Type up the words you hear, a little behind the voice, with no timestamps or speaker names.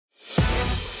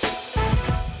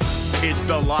It's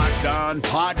the Locked On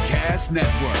Podcast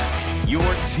Network, your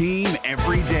team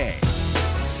every day.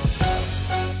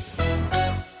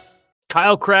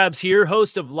 Kyle Krabs here,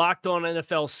 host of Locked On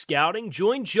NFL Scouting.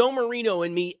 Join Joe Marino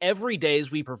and me every day as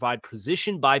we provide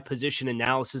position-by-position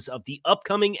analysis of the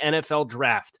upcoming NFL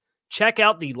Draft. Check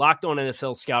out the Locked On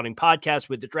NFL Scouting podcast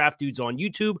with the Draft Dudes on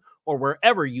YouTube or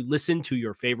wherever you listen to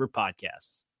your favorite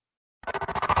podcasts.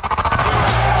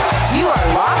 You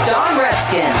are Locked On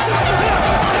Redskins,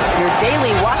 your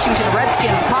daily Washington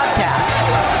Redskins podcast,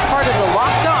 part of the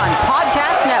Locked On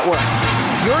Podcast Network,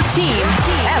 your team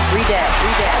every day.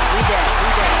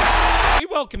 We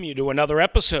welcome you to another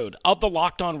episode of the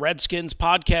Locked On Redskins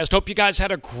podcast. Hope you guys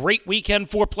had a great weekend,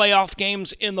 4 playoff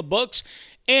games in the books.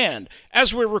 And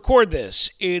as we record this,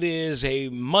 it is a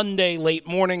Monday late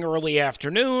morning, early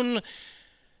afternoon.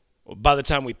 By the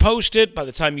time we post it, by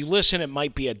the time you listen, it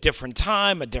might be a different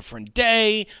time, a different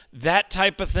day, that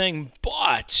type of thing.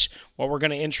 But what we're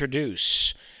going to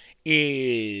introduce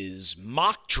is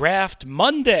Mock Draft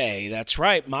Monday. That's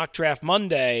right, Mock Draft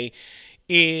Monday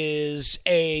is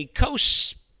a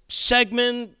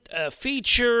segment,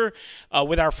 feature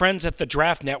with our friends at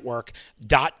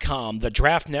thedraftnetwork.com,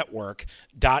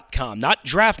 thedraftnetwork.com, not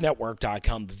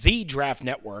draftnetwork.com,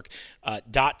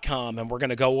 thedraftnetwork.com, and we're going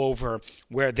to go over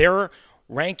where they're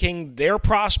ranking their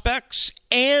prospects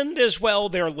and as well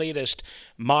their latest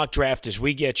mock draft as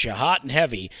we get you hot and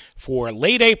heavy for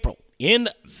late April in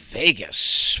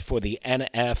Vegas for the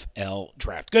NFL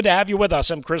Draft. Good to have you with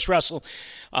us. I'm Chris Russell,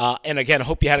 and again, I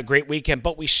hope you had a great weekend,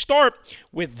 but we start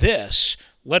with this.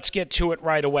 Let's get to it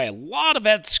right away. A lot of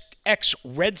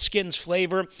ex-Redskins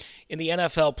flavor in the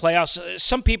NFL playoffs.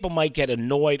 Some people might get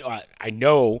annoyed. I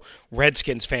know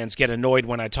Redskins fans get annoyed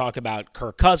when I talk about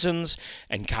Kirk Cousins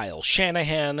and Kyle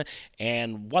Shanahan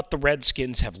and what the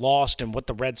Redskins have lost and what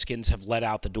the Redskins have let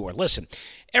out the door. Listen,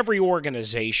 every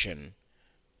organization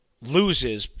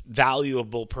loses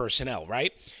valuable personnel,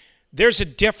 right? There's a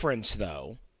difference,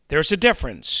 though. There's a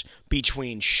difference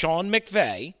between Sean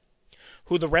McVay,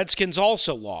 who the Redskins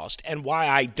also lost, and why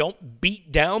I don't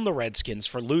beat down the Redskins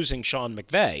for losing Sean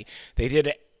McVay. They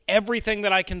did everything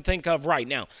that I can think of right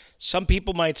now. Some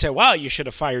people might say, wow, you should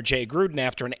have fired Jay Gruden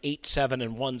after an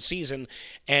 8-7-1 season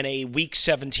and a Week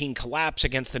 17 collapse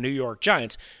against the New York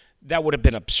Giants. That would have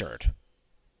been absurd.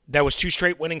 That was 2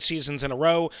 straight winning seasons in a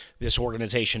row. This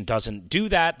organization doesn't do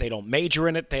that. They don't major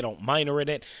in it. They don't minor in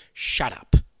it. Shut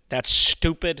up. That's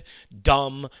stupid,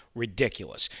 dumb,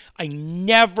 ridiculous. I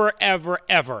never, ever,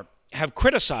 ever have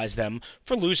criticized them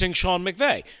for losing Sean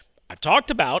McVay. I've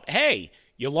talked about, hey,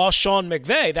 you lost Sean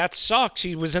McVay. That sucks.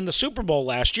 He was in the Super Bowl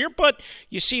last year. But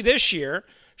you see this year,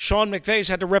 Sean McVay's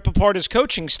had to rip apart his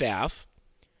coaching staff.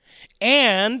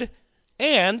 And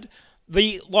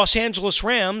the Los Angeles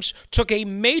Rams took a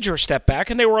major step back,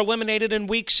 and they were eliminated in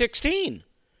Week 16.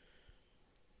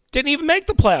 Didn't even make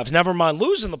the playoffs, never mind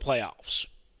losing the playoffs.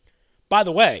 By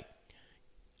the way,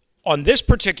 on this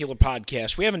particular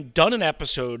podcast, we haven't done an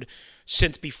episode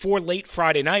since before late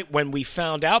Friday night when we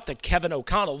found out that Kevin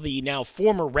O'Connell, the now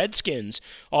former Redskins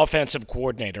offensive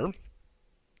coordinator,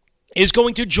 is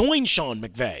going to join Sean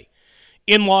McVay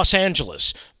in Los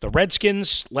Angeles. The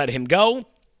Redskins let him go.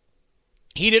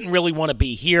 He didn't really want to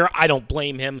be here. I don't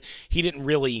blame him. He didn't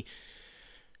really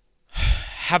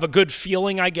have a good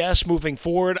feeling, I guess, moving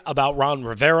forward about Ron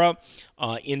Rivera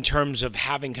in terms of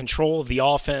having control of the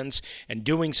offense and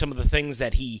doing some of the things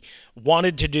that he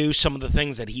wanted to do, some of the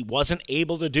things that he wasn't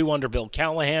able to do under Bill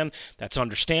Callahan. That's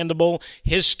understandable.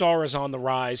 His star is on the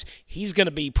rise. He's going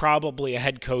to be probably a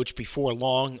head coach before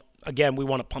long. Again, we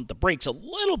want to pump the brakes a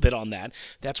little bit on that.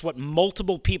 That's what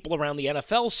multiple people around the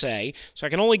NFL say, so I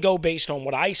can only go based on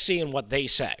what I see and what they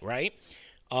say, right?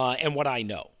 And what I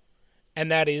know. And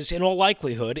that is, in all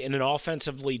likelihood, in an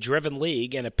offensively driven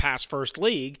league and a pass-first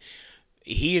league,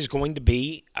 he is going to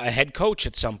be a head coach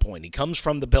at some point. He comes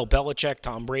from the Bill Belichick,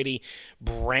 Tom Brady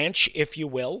branch, if you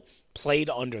will, played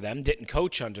under them, didn't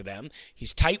coach under them.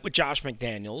 He's tight with Josh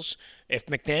McDaniels. If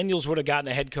McDaniels would have gotten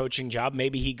a head coaching job,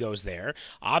 maybe he goes there.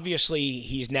 Obviously,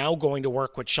 he's now going to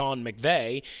work with Sean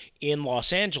McVay in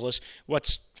Los Angeles.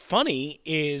 What's funny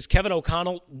is Kevin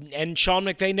O'Connell and Sean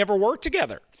McVay never worked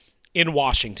together in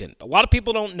Washington. A lot of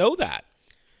people don't know that.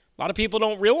 A lot of people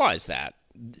don't realize that.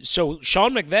 So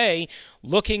Sean McVay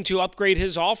looking to upgrade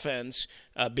his offense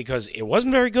because it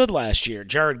wasn't very good last year.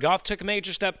 Jared Goff took a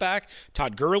major step back.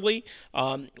 Todd Gurley,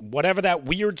 whatever that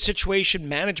weird situation,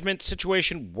 management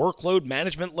situation, workload,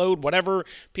 management load, whatever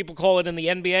people call it in the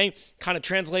NBA, kind of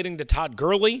translating to Todd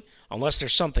Gurley, unless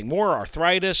there's something more,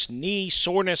 arthritis, knee,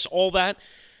 soreness, all that.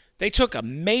 They took a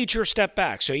major step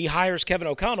back. So he hires Kevin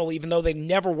O'Connell even though they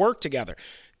never worked together.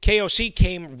 KOC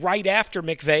came right after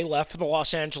McVay left for the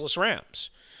Los Angeles Rams.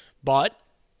 But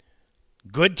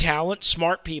good talent,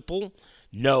 smart people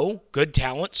know good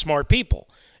talent, smart people.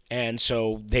 And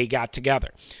so they got together.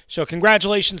 So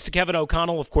congratulations to Kevin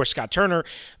O'Connell. Of course, Scott Turner,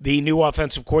 the new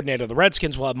offensive coordinator of the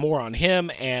Redskins. We'll have more on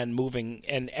him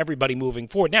and everybody moving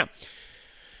forward. Now,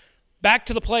 back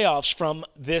to the playoffs from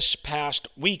this past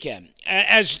weekend.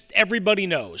 As everybody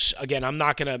knows, again, I'm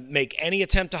not going to make any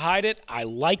attempt to hide it. I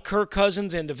like Kirk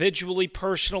Cousins individually,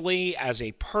 personally, as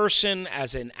a person,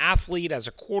 as an athlete, as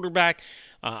a quarterback.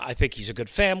 I think he's a good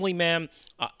family man.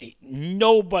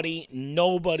 Nobody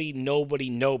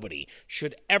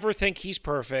should ever think he's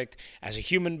perfect as a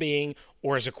human being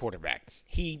or as a quarterback.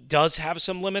 He does have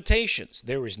some limitations.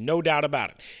 There is no doubt about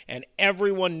it. And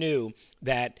everyone knew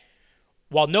that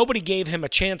while nobody gave him a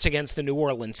chance against the New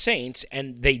Orleans Saints,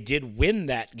 and they did win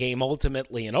that game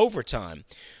ultimately in overtime,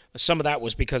 some of that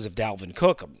was because of Dalvin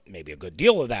Cook. Maybe a good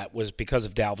deal of that was because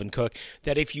of Dalvin Cook.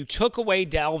 That if you took away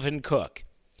Dalvin Cook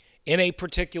in a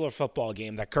particular football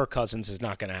game, that Kirk Cousins is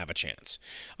not going to have a chance.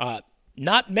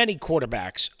 Not many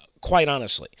quarterbacks, quite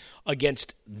honestly,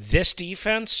 against this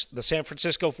defense, the San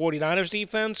Francisco 49ers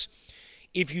defense,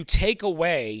 if you take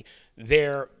away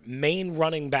their main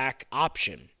running back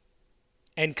option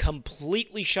and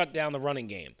completely shut down the running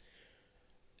game,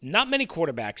 not many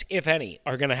quarterbacks, if any,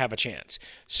 are going to have a chance.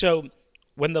 So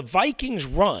when the Vikings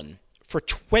run for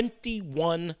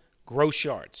 21 gross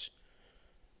yards,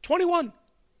 21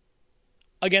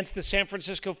 against the San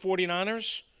Francisco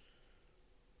 49ers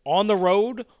on the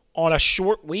road on a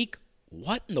short week,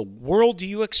 what in the world do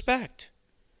you expect?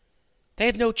 They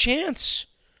have no chance.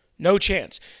 No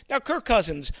chance. Now, Kirk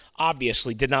Cousins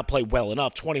obviously did not play well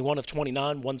enough. 21 of 29,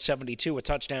 172, a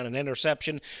touchdown, an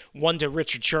interception. One to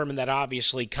Richard Sherman that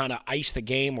obviously kind of iced the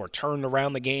game or turned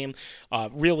around the game.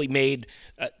 Really made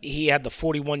he had the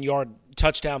 41-yard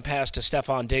touchdown pass to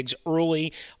Stephon Diggs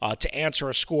early to answer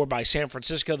a score by San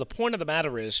Francisco. The point of the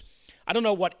matter is, I don't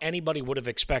know what anybody would have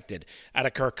expected out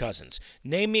of Kirk Cousins.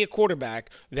 Name me a quarterback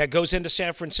that goes into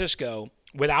San Francisco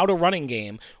without a running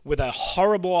game, with a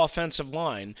horrible offensive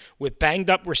line, with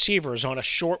banged-up receivers on a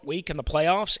short week in the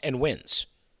playoffs, and wins.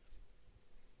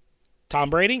 Tom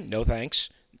Brady? No thanks.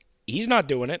 He's not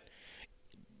doing it.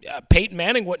 Peyton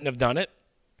Manning wouldn't have done it.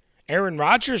 Aaron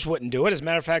Rodgers wouldn't do it. As a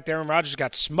matter of fact, Aaron Rodgers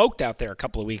got smoked out there a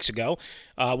couple of weeks ago.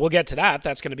 We'll get to that.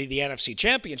 That's going to be the NFC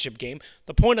Championship game.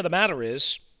 The point of the matter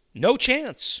is, no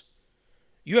chance.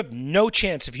 You have no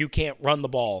chance if you can't run the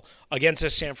ball against a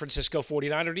San Francisco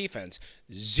 49er defense.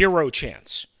 Zero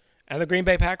chance. And the Green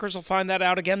Bay Packers will find that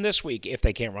out again this week if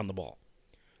they can't run the ball.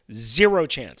 Zero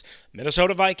chance.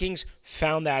 Minnesota Vikings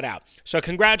found that out. So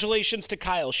congratulations to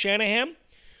Kyle Shanahan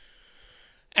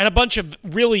and a bunch of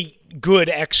really good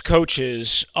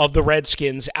ex-coaches of the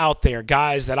Redskins out there,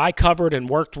 guys that I covered and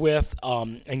worked with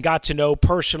and got to know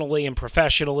personally and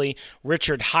professionally.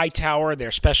 Richard Hightower,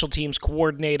 their special teams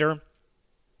coordinator,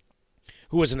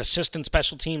 who was an assistant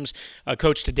special teams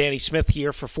coach to Danny Smith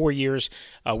here for 4 years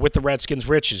with the Redskins.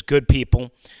 Rich is good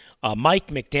people. Mike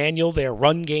McDaniel, their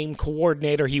run game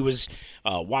coordinator. He was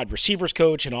wide receivers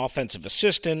coach and offensive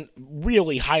assistant.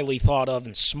 Really highly thought of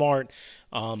and smart.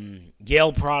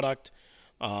 Yale product.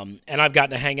 And I've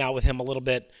gotten to hang out with him a little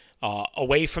bit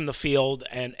away from the field.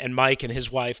 And Mike and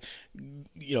his wife,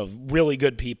 really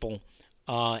good people.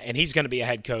 And he's going to be a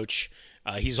head coach.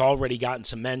 He's already gotten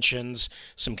some mentions,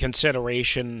 some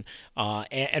consideration,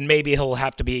 and maybe he'll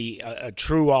have to be a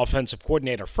true offensive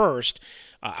coordinator first,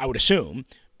 I would assume,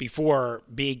 before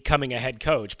becoming a head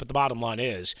coach. But the bottom line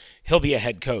is he'll be a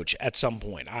head coach at some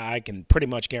point. I can pretty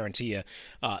much guarantee you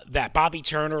that. Bobby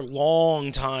Turner,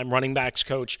 longtime running backs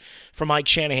coach for Mike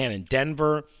Shanahan in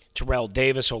Denver. Terrell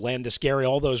Davis, Orlando Scary,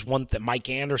 all those Mike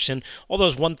Anderson, all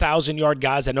those 1,000-yard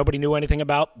guys that nobody knew anything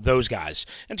about, those guys.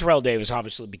 And Terrell Davis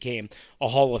obviously became a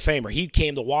Hall of Famer. He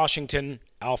came to Washington,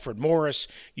 Alfred Morris,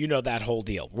 that whole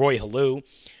deal. Roy Halou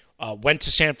went to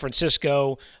San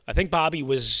Francisco. I think Bobby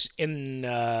was in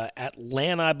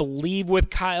Atlanta, I believe,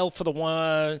 with Kyle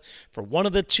for one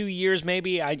of the 2 years,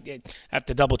 maybe. I have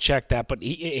to double-check that, but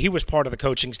he was part of the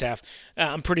coaching staff.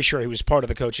 I'm pretty sure he was part of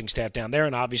the coaching staff down there,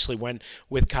 and obviously went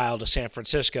with Kyle to San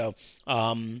Francisco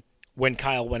when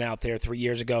Kyle went out there 3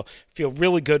 years ago. Feel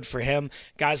really good for him.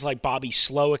 Guys like Bobby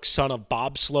Slowick, son of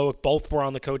Bob Slowick, both were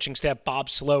on the coaching staff. Bob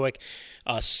Slowick,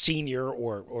 senior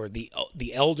or the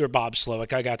elder Bob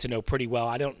Slowick, I got to know pretty well.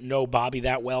 I don't know Bobby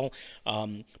that well,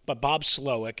 but Bob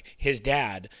Slowick, his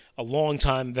dad, a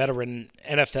longtime veteran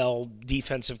NFL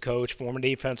defensive coach, former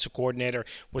defensive coordinator,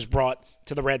 was brought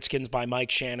to the Redskins by Mike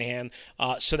Shanahan.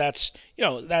 So that's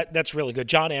really good.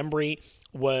 John Embry,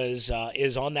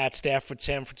 is on that staff with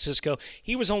San Francisco.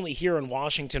 He was only here in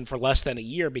Washington for less than a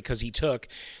year because he took,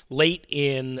 late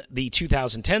in the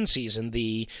 2010 season,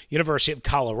 the University of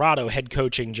Colorado head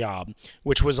coaching job,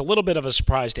 which was a little bit of a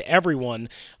surprise to everyone,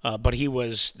 but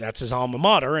that's his alma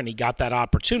mater, and he got that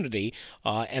opportunity,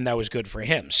 and that was good for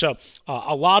him. So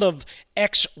a lot of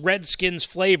ex-Redskins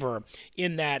flavor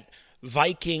in that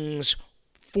Vikings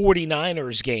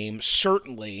 49ers game,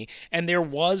 certainly, and there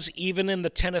was even in the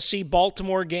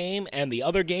Tennessee-Baltimore game and the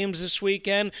other games this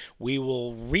weekend. We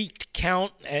will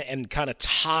recount and kind of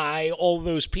tie all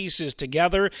those pieces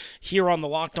together here on the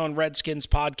Locked On Redskins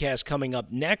podcast coming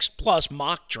up next, plus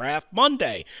Mock Draft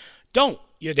Monday. Don't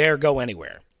you dare go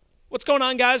anywhere. What's going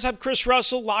on, guys? I'm Chris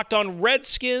Russell, Locked On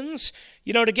Redskins.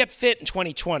 To get fit in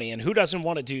 2020, and who doesn't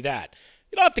want to do that?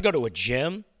 You don't have to go to a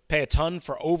gym, pay a ton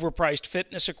for overpriced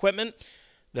fitness equipment.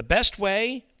 The best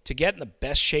way to get in the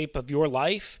best shape of your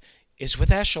life is with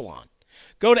Echelon.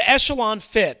 Go to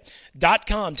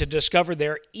echelonfit.com to discover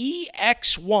their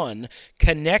EX1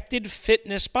 connected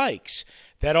fitness bikes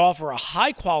that offer a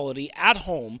high-quality,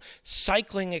 at-home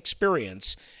cycling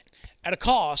experience at a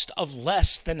cost of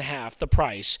less than half the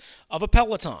price of a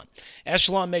Peloton.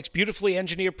 Echelon makes beautifully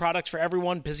engineered products for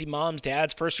everyone, busy moms,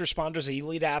 dads, first responders,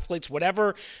 elite athletes,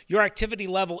 whatever your activity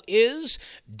level is,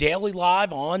 daily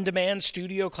live, on-demand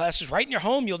studio classes right in your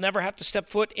home. You'll never have to step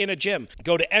foot in a gym.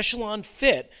 Go to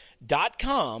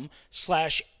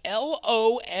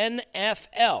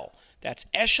echelonfit.com/LONFL. That's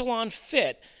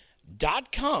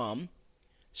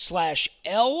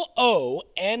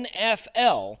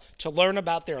echelonfit.com/LONFL to learn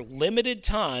about their limited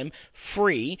time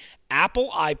free Apple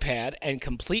iPad and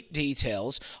complete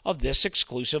details of this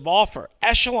exclusive offer.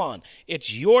 Echelon,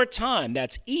 it's your time.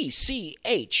 That's ECHELON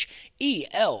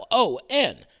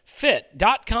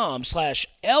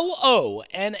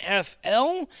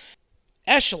fit.com/LONFL.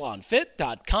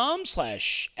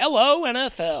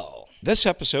 echelonfit.com/LONFL. This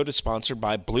episode is sponsored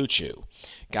by Blue Chew.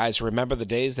 Guys, remember the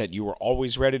days that you were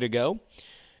always ready to go?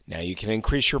 Now you can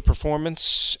increase your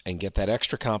performance and get that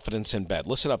extra confidence in bed.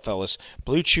 Listen up, fellas.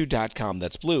 BlueChew.com.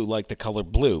 That's blue like the color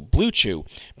blue. Blue Chew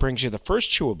brings you the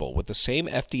first chewable with the same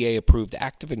FDA-approved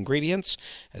active ingredients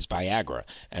as Viagra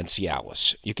and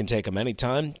Cialis. You can take them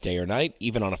anytime, day or night,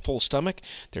 even on a full stomach.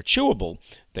 They're chewable.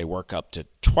 They work up to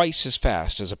twice as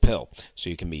fast as a pill, so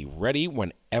you can be ready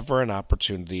whenever an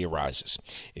opportunity arises.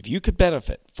 If you could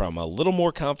benefit from a little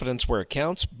more confidence where it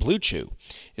counts, Blue Chew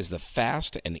is the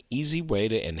fast and easy way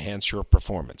to enhance your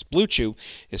performance. Blue Chew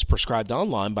is prescribed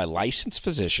online by licensed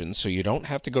physicians, so you don't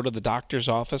have to go to the doctor's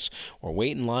office or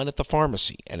wait in line at the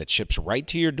pharmacy, and it ships right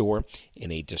to your door in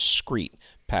a discreet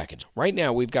package. Right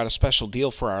now, we've got a special deal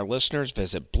for our listeners.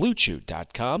 Visit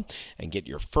BlueChew.com and get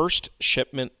your first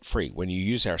shipment free when you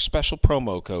use our special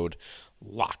promo code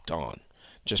LOCKEDON.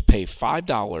 Just pay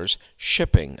 $5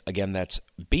 shipping. Again, that's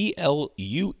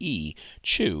BLUE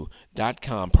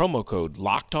Chew.com. Promo code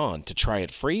LOCKEDON to try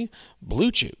it free.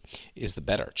 Blue Chew is the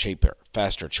better, cheaper,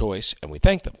 faster choice, and we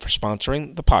thank them for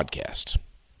sponsoring the podcast.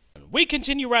 We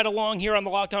continue right along here on the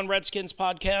Locked On Redskins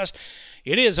podcast.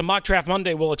 It is a Mock Draft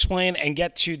Monday. We'll explain and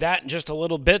get to that in just a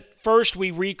little bit. First, we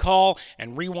recall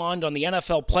and rewind on the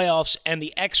NFL playoffs and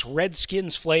the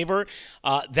ex-Redskins flavor.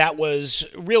 That was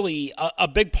really a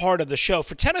big part of the show.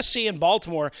 For Tennessee and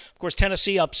Baltimore, of course,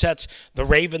 Tennessee upsets the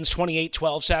Ravens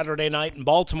 28-12 Saturday night in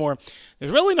Baltimore.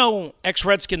 There's really no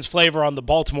ex-Redskins flavor on the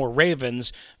Baltimore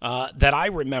Ravens that I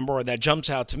remember or that jumps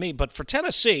out to me. But for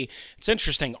Tennessee, it's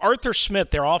interesting. Arthur Smith,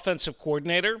 their offensive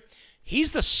coordinator, he's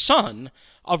the son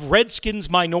of Redskins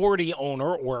minority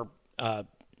owner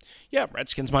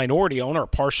Redskins minority owner, or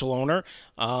partial owner,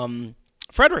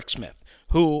 Frederick Smith,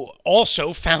 who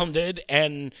also founded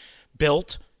and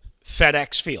built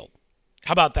FedEx Field.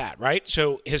 How about that, right?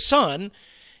 So his son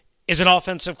is an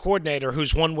offensive coordinator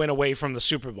who's one win away from the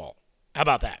Super Bowl. How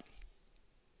about that?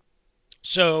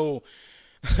 So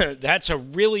that's a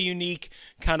really unique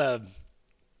kind of,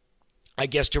 I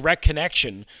guess, direct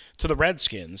connection to the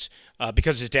Redskins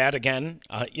because his dad, again,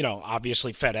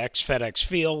 obviously FedEx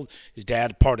Field, his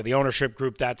dad part of the ownership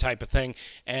group, that type of thing.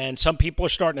 And some people are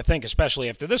starting to think, especially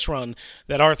after this run,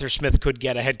 that Arthur Smith could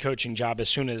get a head coaching job as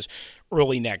soon as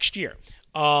early next year.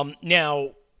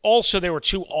 Now, also there were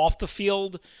two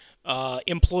off-the-field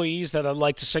employees that I'd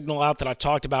like to signal out that I've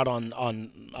talked about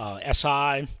on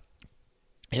SI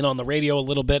and on the radio a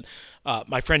little bit.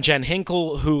 My friend Jen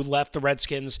Hinkle, who left the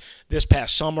Redskins this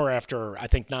past summer after, I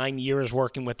think, 9 years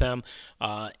working with them,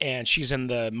 and she's in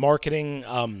the marketing,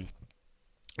 and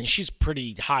she's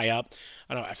pretty high up.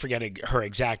 I forget her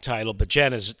exact title, but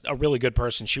Jen is a really good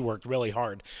person. She worked really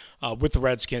hard with the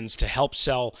Redskins to help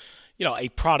sell a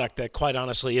product that quite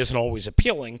honestly isn't always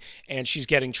appealing, and she's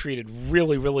getting treated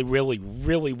really, really, really,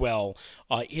 really well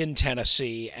in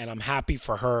Tennessee, and I'm happy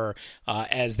for her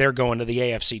as they're going to the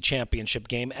AFC Championship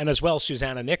game. And as well,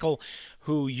 Susanna Nickel,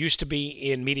 who used to be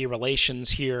in media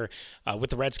relations here with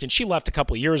the Redskins. She left a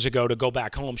couple of years ago to go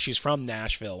back home. She's from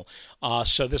Nashville,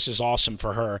 so this is awesome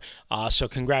for her. So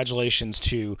congratulations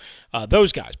to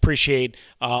those guys. Appreciate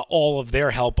all of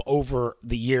their help over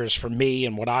the years for me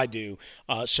and what I do,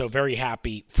 so very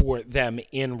happy for them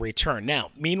in return.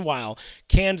 Now, meanwhile,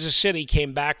 Kansas City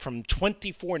came back from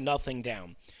 24-0 down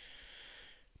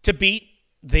to beat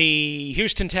the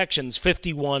Houston Texans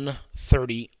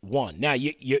 51-31. Now,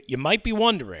 you might be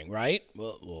wondering, right?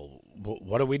 Well,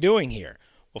 what are we doing here?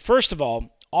 Well, first of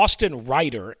all, Austin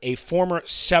Reiter, a former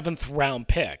 7th-round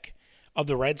pick of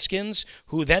the Redskins,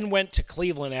 who then went to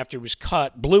Cleveland after he was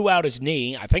cut, blew out his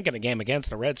knee, I think in a game against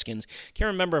the Redskins. Can't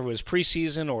remember if it was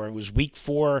preseason or it was week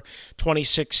 4,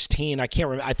 2016. I can't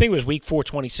remember. I think it was week 4,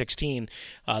 2016,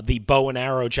 the bow and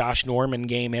arrow Josh Norman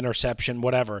game, interception,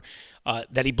 whatever,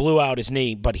 that he blew out his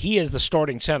knee. But he is the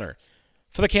starting center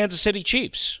for the Kansas City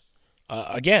Chiefs.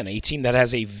 Again, a team that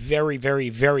has a very, very,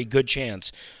 very good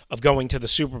chance of going to the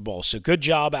Super Bowl. So good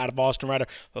job out of Austin Reiter,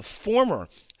 a former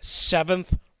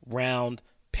 7th-round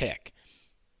pick.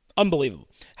 Unbelievable.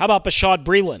 How about Bashaud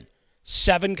Breeland?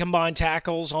 7 combined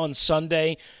tackles on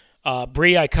Sunday.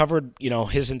 Bree, I covered,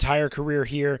 his entire career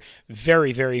here.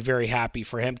 Very, very, very happy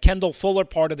for him. Kendall Fuller,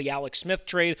 part of the Alex Smith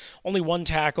trade, only 1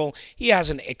 tackle. He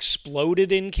hasn't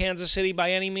exploded in Kansas City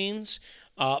by any means,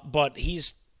 but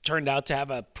he's turned out to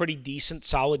have a pretty decent,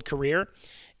 solid career,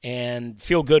 and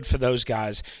feel good for those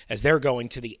guys as they're going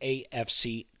to the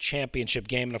AFC Championship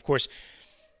game. And, of course,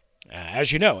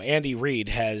 as you know, Andy Reid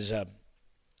has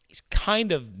he's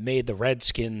kind of made the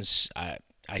Redskins, I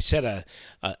said a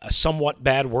somewhat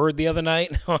bad word the other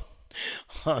night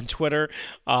on Twitter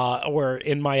or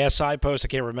in my SI post, I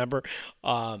can't remember,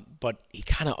 but he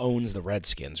kind of owns the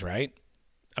Redskins, right?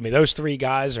 I mean, those 3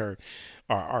 guys are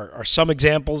some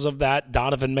examples of that.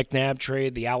 Donovan McNabb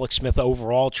trade, the Alex Smith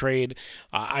overall trade.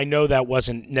 I know that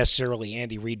wasn't necessarily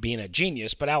Andy Reid being a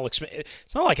genius, but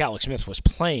it's not like Alex Smith was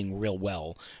playing real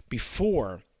well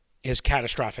before his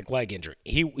catastrophic leg injury.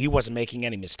 He wasn't making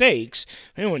any mistakes.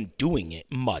 He wasn't doing it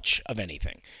much of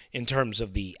anything in terms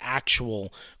of the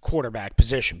actual quarterback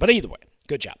position. But either way,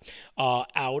 good job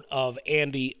out of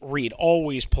Andy Reid,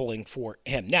 always pulling for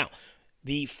him. Now,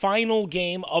 the final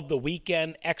game of the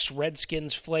weekend,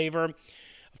 ex-Redskins flavor.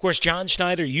 Of course, John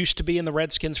Schneider used to be in the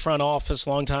Redskins front office a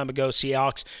long time ago,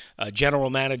 Seahawks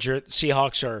general manager. The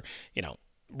Seahawks are,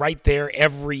 right there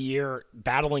every year,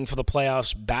 battling for the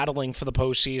playoffs, battling for the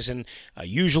postseason.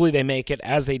 Usually they make it,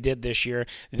 as they did this year.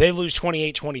 They lose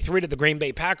 28-23 to the Green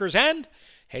Bay Packers, and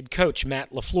head coach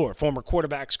Matt LaFleur, former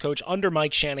quarterbacks coach under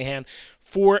Mike Shanahan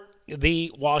for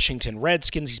the Washington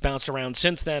Redskins. He's bounced around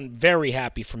since then. Very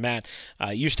happy for Matt.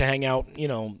 Used to hang out,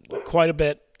 quite a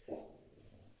bit.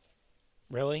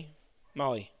 Really?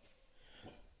 Molly?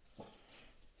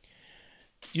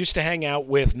 Used to hang out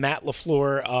with Matt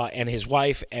LaFleur and his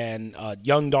wife and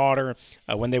young daughter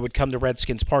when they would come to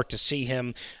Redskins Park to see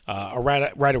him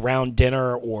right around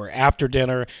dinner or after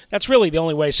dinner. That's really the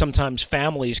only way sometimes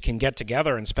families can get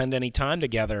together and spend any time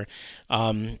together,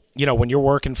 when you're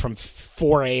working from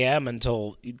 4 a.m.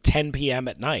 until 10 p.m.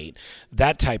 at night,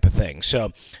 that type of thing.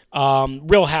 So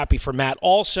real happy for Matt.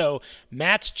 Also,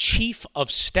 Matt's chief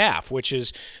of staff, which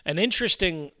is an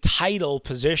interesting title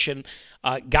position.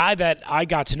 Guy that I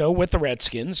got to know with the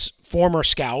Redskins, former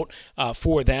scout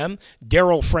for them,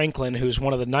 Darryl Franklin, who's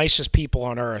one of the nicest people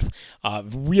on earth.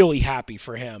 Really happy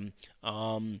for him.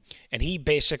 And he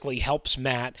basically helps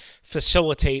Matt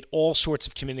facilitate all sorts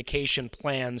of communication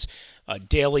plans,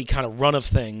 daily kind of run of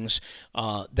things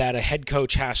that a head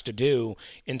coach has to do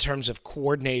in terms of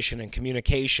coordination and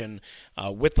communication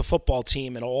with the football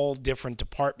team in all different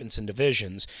departments and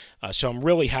divisions. So I'm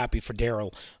really happy for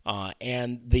Darryl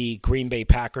and the Green Bay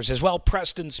Packers as well.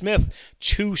 Preston Smith,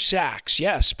 2 sacks.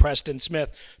 Yes, Preston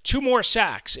Smith, 2 more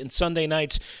sacks in Sunday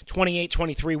night's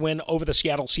 28-23 win over the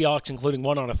Seattle Seahawks, including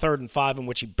one on a 3rd and 5 in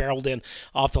which he barreled in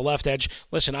off the left edge.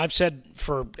 Listen, I've said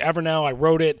forever now, I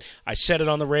wrote it, I said it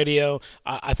on the radio,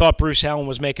 I thought Bruce Allen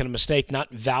was making a mistake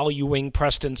not valuing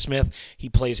Preston Smith. He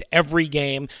plays every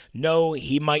game. No,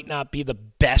 he might not be the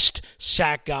best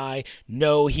sack guy.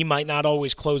 No, he might not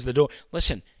always close the door.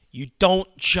 Listen, you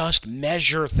don't just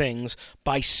measure things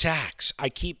by sacks. I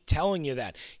keep telling you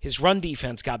that. His run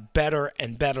defense got better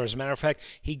and better. As a matter of fact,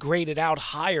 he graded out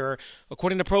higher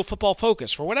according to Pro Football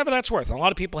Focus, for whatever that's worth. A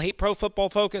lot of people hate Pro Football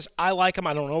Focus. I like them.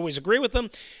 I don't always agree with them.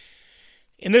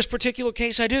 In this particular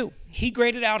case, I do. He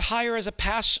graded out higher as a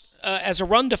pass as a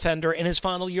run defender in his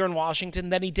final year in Washington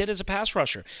than he did as a pass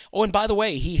rusher. Oh, and by the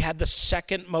way, he had the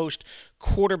second most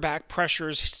quarterback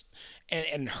pressures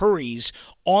and hurries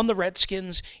on the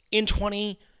Redskins in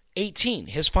 2018,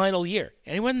 his final year.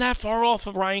 And he wasn't that far off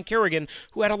of Ryan Kerrigan,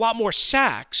 who had a lot more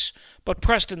sacks, but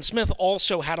Preston Smith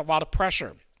also had a lot of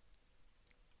pressure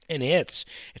and hits.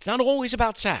 It's not always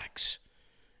about sacks.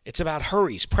 It's about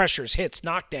hurries, pressures, hits,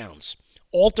 knockdowns,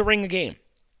 altering the game.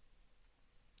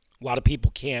 A lot of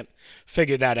people can't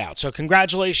figure that out. So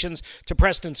congratulations to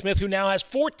Preston Smith, who now has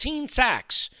 14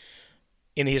 sacks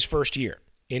in his first year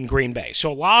in Green Bay.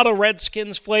 So a lot of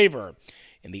Redskins flavor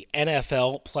in the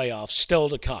NFL playoffs still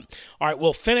to come. All right,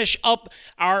 we'll finish up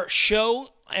our show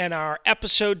and our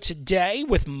episode today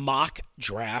with Mock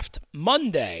Draft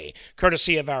Monday,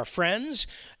 courtesy of our friends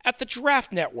at the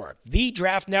Draft Network.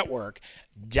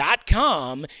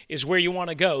 TheDraftNetwork.com is where you want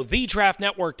to go.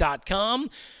 TheDraftNetwork.com.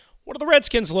 What are the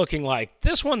Redskins looking like?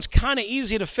 This one's kind of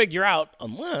easy to figure out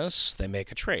unless they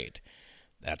make a trade.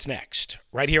 That's next,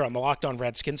 right here on the Locked On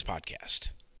Redskins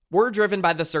podcast. We're driven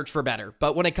by the search for better,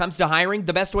 but when it comes to hiring,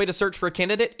 the best way to search for a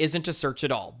candidate isn't to search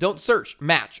at all. Don't search,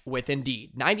 match with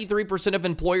Indeed. 93% of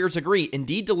employers agree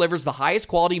Indeed delivers the highest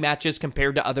quality matches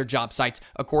compared to other job sites,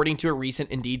 according to a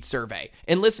recent Indeed survey.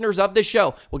 And listeners of this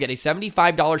show will get a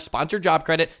 $75 sponsored job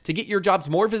credit to get your jobs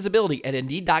more visibility at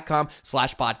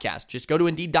Indeed.com/podcast. Just go to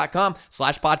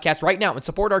Indeed.com/podcast right now and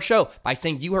support our show by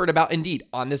saying you heard about Indeed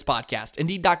on this podcast.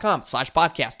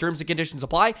 Indeed.com/podcast. Terms and conditions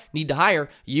apply. Need to hire?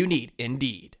 You need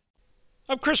Indeed.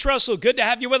 I'm Chris Russell. Good to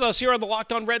have you with us here on the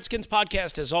Locked On Redskins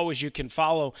podcast. As always, you can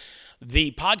follow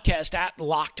the podcast at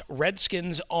Locked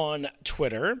Redskins on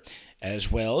Twitter. As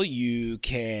well, you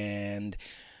can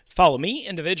follow me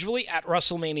individually at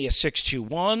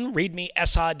WrestleMania621. Read me,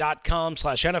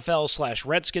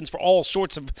 si.com/NFL/Redskins for all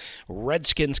sorts of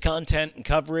Redskins content and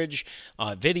coverage,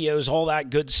 videos, all that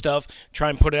good stuff.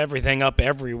 Try and put everything up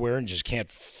everywhere and just can't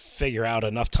figure out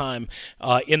enough time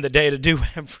in the day to do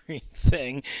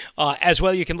everything. As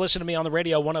well, you can listen to me on the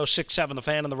radio, 106.7 The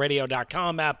Fan, on the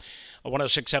radio.com app,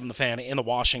 106.7 The Fan in the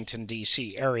Washington,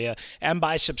 D.C. area, and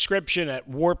by subscription at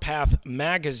Warpath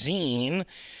Magazine.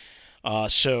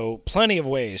 So plenty of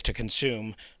ways to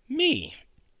consume me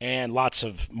and lots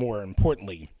of, more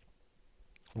importantly,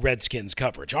 Redskins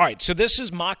coverage. All right, so this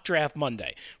is Mock Draft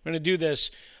Monday. We're going to do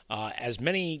this as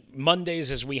many Mondays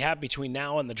as we have between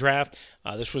now and the draft.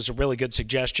 This was a really good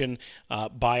suggestion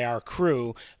by our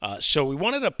crew. So we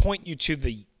wanted to point you to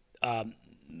the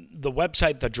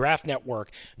website,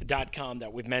 thedraftnetwork.com,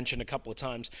 that we've mentioned a couple of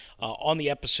times on the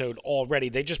episode already.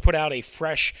 They just put out a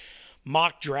fresh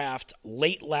mock draft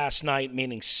late last night,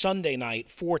 meaning Sunday night,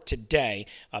 for today.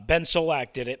 Ben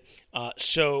Solak did it.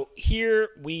 So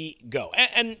here we go.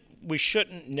 And we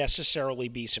shouldn't necessarily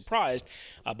be surprised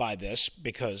by this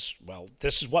because, well,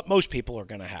 this is what most people are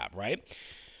going to have, right?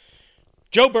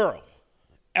 Joe Burrow,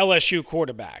 LSU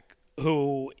quarterback,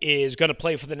 who is going to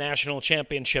play for the national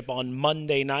championship on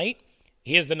Monday night.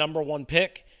 He is the number one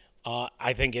pick,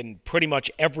 I think, in pretty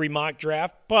much every mock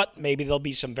draft, but maybe there'll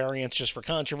be some variance just for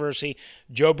controversy.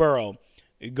 Joe Burrow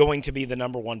going to be the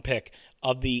number one pick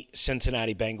of the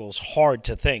Cincinnati Bengals. Hard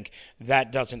to think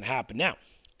that doesn't happen. Now,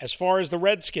 as far as the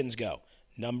Redskins go,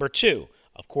 number two,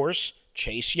 of course,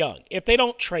 Chase Young. If they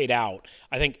don't trade out,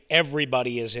 I think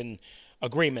everybody is in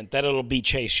agreement that it'll be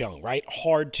Chase Young, right?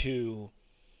 Hard to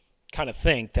kind of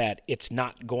think that it's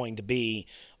not going to be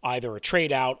either a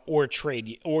trade out or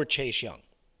Chase Young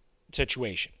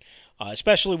situation,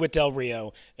 especially with Del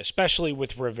Rio, especially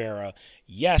with Rivera.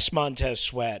 Yes, Montez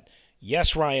Sweat.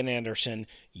 Yes, Ryan Anderson.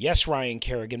 Yes, Ryan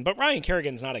Kerrigan. But Ryan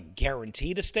Kerrigan's not a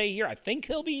guarantee to stay here. I think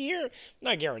he'll be here.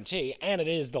 Not a guarantee. And it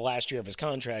is the last year of his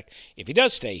contract if he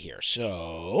does stay here.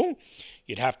 So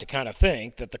you'd have to kind of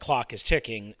think that the clock is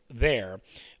ticking there,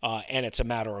 and it's a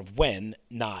matter of when,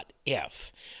 not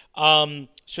if.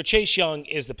 So Chase Young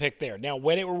is the pick there. Now,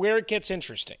 where it gets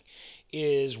interesting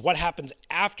is what happens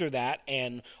after that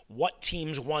and what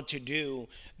teams want to do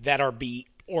that are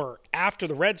after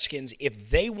the Redskins, if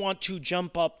they want to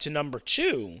jump up to number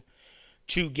two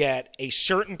to get a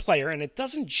certain player, and it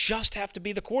doesn't just have to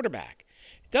be the quarterback.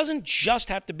 It doesn't just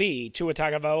have to be Tua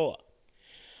Tagovailoa.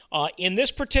 In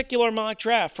this particular mock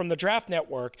draft from the Draft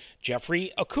Network,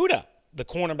 Jeffrey Okudah, the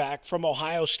cornerback from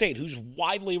Ohio State, who's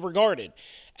widely regarded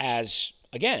as,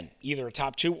 again, either a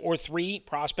top 2 or 3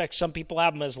 prospect. Some people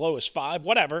have him as low as 5,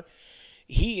 whatever.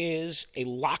 He is a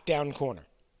lockdown corner.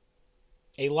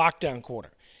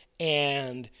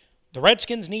 And the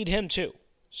Redskins need him too.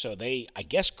 So they, I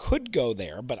guess, could go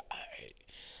there, but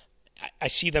I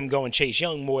see them going Chase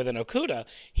Young more than Okudah.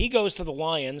 He goes to the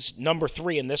Lions, number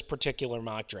 3 in this particular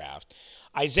mock draft.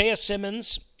 Isaiah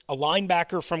Simmons a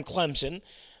linebacker from Clemson.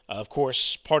 Of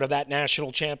course, part of that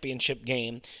national championship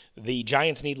game. The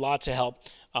Giants need lots of help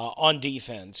on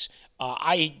defense.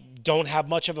 I don't have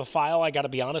much of a file, I got to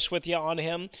be honest with you, on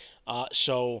him.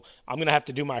 So I'm going to have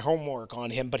to do my homework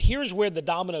on him. But here's where the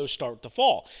dominoes start to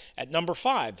fall. At number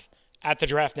 5 at the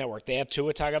Draft Network, they have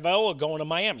Tua Tagovailoa going to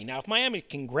Miami. Now, if Miami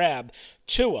can grab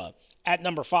Tua at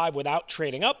number 5 without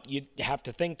trading up, you'd have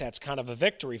to think that's kind of a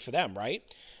victory for them, right?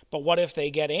 But what if they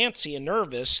get antsy and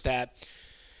nervous that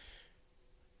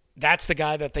that's the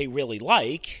guy that they really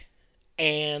like,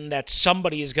 and that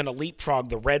somebody is going to leapfrog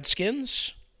the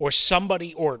Redskins, or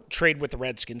trade with the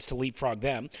Redskins to leapfrog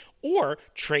them, or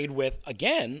trade with,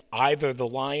 again, either the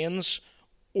Lions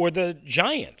or the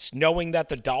Giants, knowing that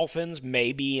the Dolphins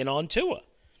may be in on Tua.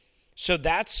 So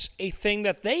that's a thing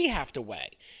that they have to weigh.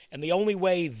 And the only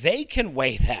way they can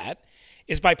weigh that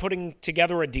is by putting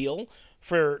together a deal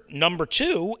for number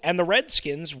 2 and the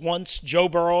Redskins once Joe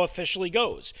Burrow officially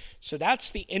goes. So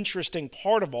that's the interesting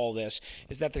part of all this,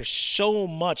 is that there's so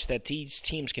much that these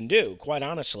teams can do, quite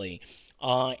honestly,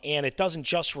 and it doesn't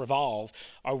just revolve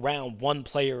around one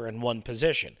player and one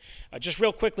position. Just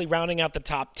real quickly, rounding out the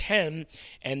top 10,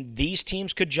 and these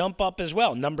teams could jump up as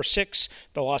well. Number 6,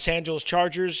 the Los Angeles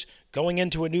Chargers, going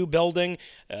into a new building.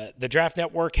 The Draft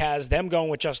Network has them going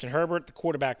with Justin Herbert, the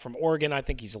quarterback from Oregon. I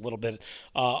think he's a little bit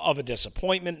of a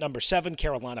disappointment. Number 7,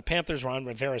 Carolina Panthers, Ron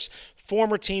Rivera's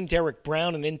former team. Derek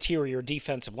Brown, an interior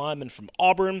defensive lineman from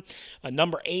Auburn.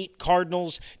 Number 8,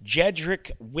 Cardinals,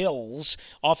 Jedrick Wills,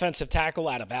 offensive tackle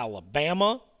out of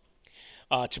Alabama,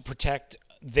 to protect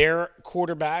their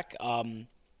quarterback,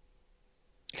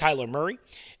 Kyler Murray.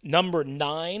 Number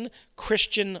 9,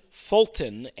 Christian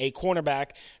Fulton, a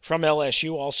cornerback from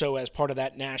LSU, also as part of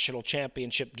that national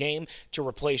championship game, to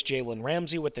replace Jalen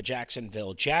Ramsey with the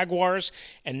Jacksonville Jaguars.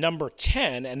 And number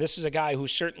 10, and this is a guy who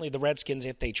certainly the Redskins,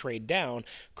 if they trade down,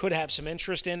 could have some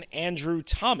interest in, Andrew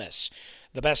Thomas,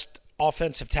 the best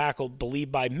offensive tackle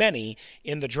believed by many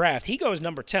in the draft. He goes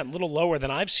number 10, a little lower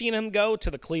than I've seen him go, to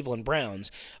the Cleveland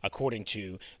Browns, according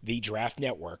to the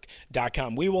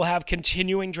draftnetwork.com. We will have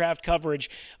continuing draft coverage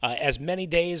as many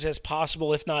days as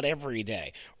possible, if not every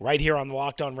day, right here on the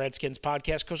Locked On Redskins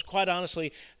podcast, because quite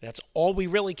honestly, that's all we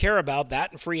really care about, that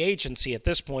and free agency at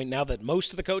this point, now that most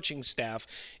of the coaching staff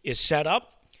is set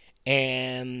up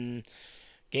and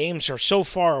games are so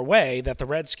far away that the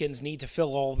Redskins need to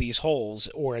fill all these holes,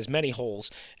 or as many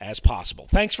holes as possible.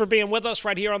 Thanks for being with us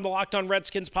right here on the Locked On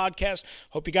Redskins podcast.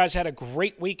 Hope you guys had a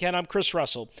great weekend. I'm Chris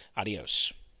Russell.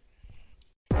 Adios.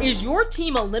 Is your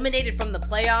team eliminated from the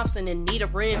playoffs and in need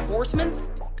of reinforcements?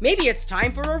 Maybe it's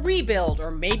time for a rebuild, or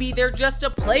maybe they're just a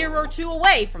player or two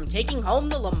away from taking home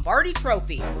the Lombardi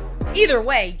Trophy. Either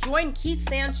way, join Keith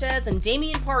Sanchez and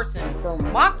Damian Parson for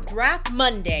Mock Draft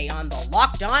Monday on the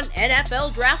Locked On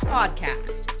NFL Draft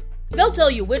Podcast. They'll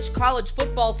tell you which college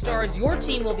football stars your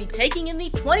team will be taking in the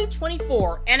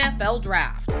 2024 NFL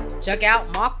Draft. Check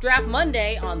out Mock Draft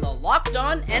Monday on the Locked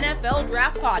On NFL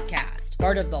Draft Podcast,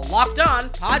 part of the Locked On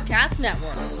Podcast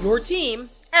Network, your team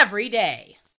every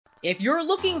day. If you're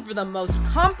looking for the most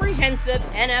comprehensive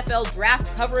NFL draft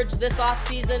coverage this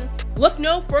offseason, look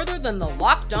no further than the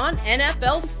Locked On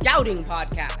NFL Scouting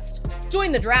Podcast.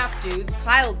 Join the draft dudes,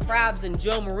 Kyle Krabs and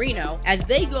Joe Marino, as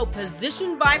they go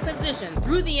position by position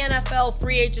through the NFL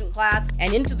free agent class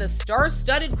and into the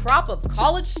star-studded crop of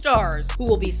college stars who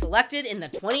will be selected in the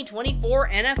 2024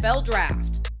 NFL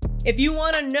Draft. If you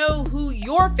want to know who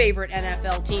your favorite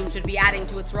NFL team should be adding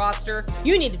to its roster,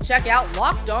 you need to check out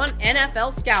Locked On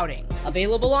NFL Scouting,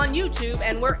 available on YouTube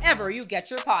and wherever you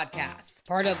get your podcasts.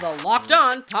 Part of the Locked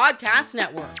On Podcast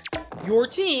Network, your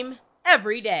team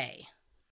every day.